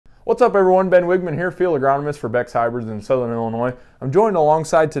What's up everyone, Ben Weigmann here, field agronomist for Beck's Hybrids in Southern Illinois. I'm joined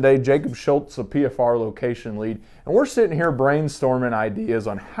alongside today Jacob Schultz, the PFR location lead, and we're sitting here brainstorming ideas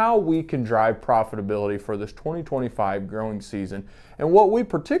on how we can drive profitability for this 2025 growing season. And what we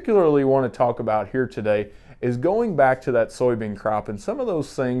particularly want to talk about here today is going back to that soybean crop and some of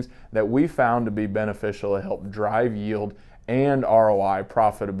those things that we found to be beneficial to help drive yield and ROI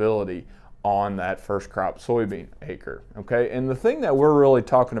profitability on that first crop soybean acre, okay? And the thing that we're really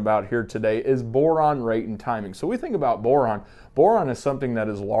talking about here today is boron rate and timing. So we think about boron. Boron is something that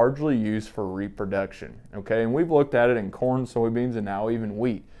is largely used for reproduction, okay? And we've looked at it in corn, soybeans, and now even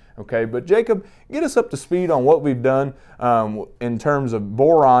wheat, okay? But Jacob, get us up to speed on what we've done in terms of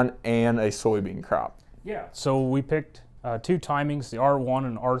boron and a soybean crop. Yeah, so we picked two timings, the R1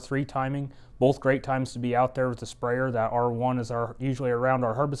 and R3 timing. Both great times to be out there with the sprayer. That R1 is usually around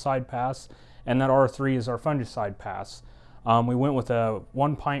our herbicide pass, and that R3 is our fungicide pass. We went with a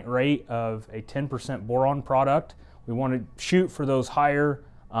 1 pint rate of a 10% boron product. We want to shoot for those higher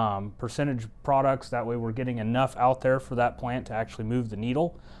percentage products. That way we're getting enough out there for that plant to actually move the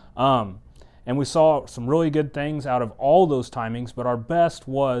needle. And we saw some really good things out of all those timings, but our best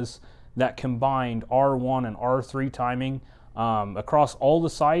was that combined R1 and R3 timing. Across all the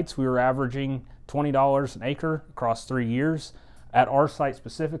sites, we were averaging $20 an acre across 3 years. At our site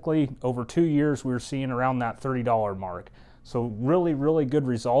specifically, over 2 years, we were seeing around that $30 mark. So really, really good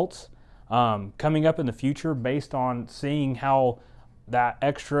results. Coming up in the future, based on seeing how that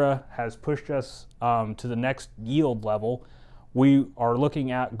extra has pushed us to the next yield level, we are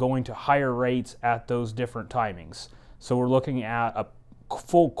looking at going to higher rates at those different timings. So we're looking at a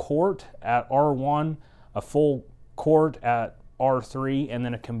full quart at R1, a full quart at R3, and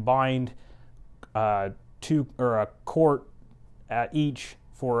then a combined a quart at each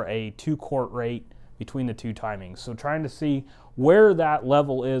for a 2 quart rate between the two timings. So trying to see where that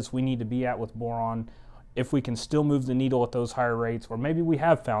level is we need to be at with boron, if we can still move the needle at those higher rates, or maybe we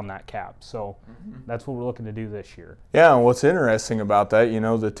have found that cap. So that's what we're looking to do this year. Yeah, and what's interesting about that, you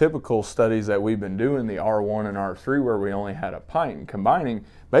know, the typical studies that we've been doing, the R1 and R3, where we only had a pint, and combining,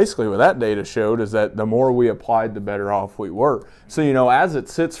 basically what that data showed is that the more we applied, the better off we were. So, you know, as it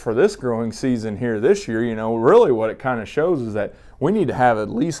sits for this growing season here this year, you know, really what it kind of shows is that we need to have at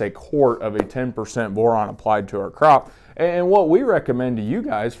least a quart of a 10% boron applied to our crop. And what we recommend to you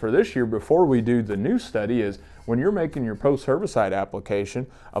guys for this year before we do the new study is when you're making your post-herbicide application,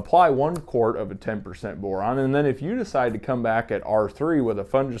 apply 1 quart of a 10% boron. And then if you decide to come back at R3 with a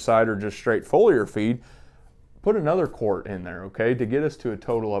fungicide or just straight foliar feed, put another quart in there, okay, to get us to a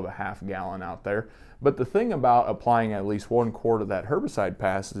total of a ½ gallon out there. But the thing about applying at least 1 quart of that herbicide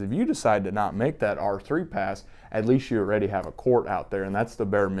pass is if you decide to not make that R3 pass, at least you already have a quart out there, and that's the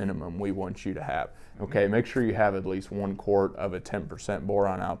bare minimum we want you to have. Okay, make sure you have at least 1 quart of a 10%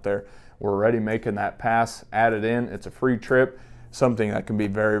 boron out there. We're already making that pass, add it in, it's a free trip, something that can be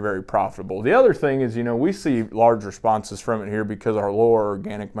very, very profitable. The other thing is, you know, we see large responses from it here because our lower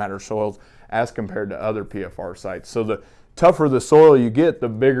organic matter soils as compared to other PFR sites. So the tougher the soil you get, the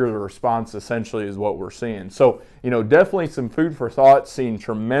bigger the response essentially is what we're seeing. So, you know, definitely some food for thought, seeing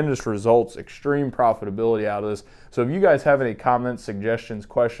tremendous results, extreme profitability out of this. So if you guys have any comments, suggestions,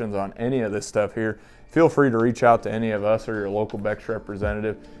 questions on any of this stuff here, feel free to reach out to any of us or your local Beck's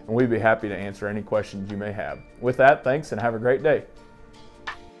representative, and we'd be happy to answer any questions you may have. With that, thanks and have a great day.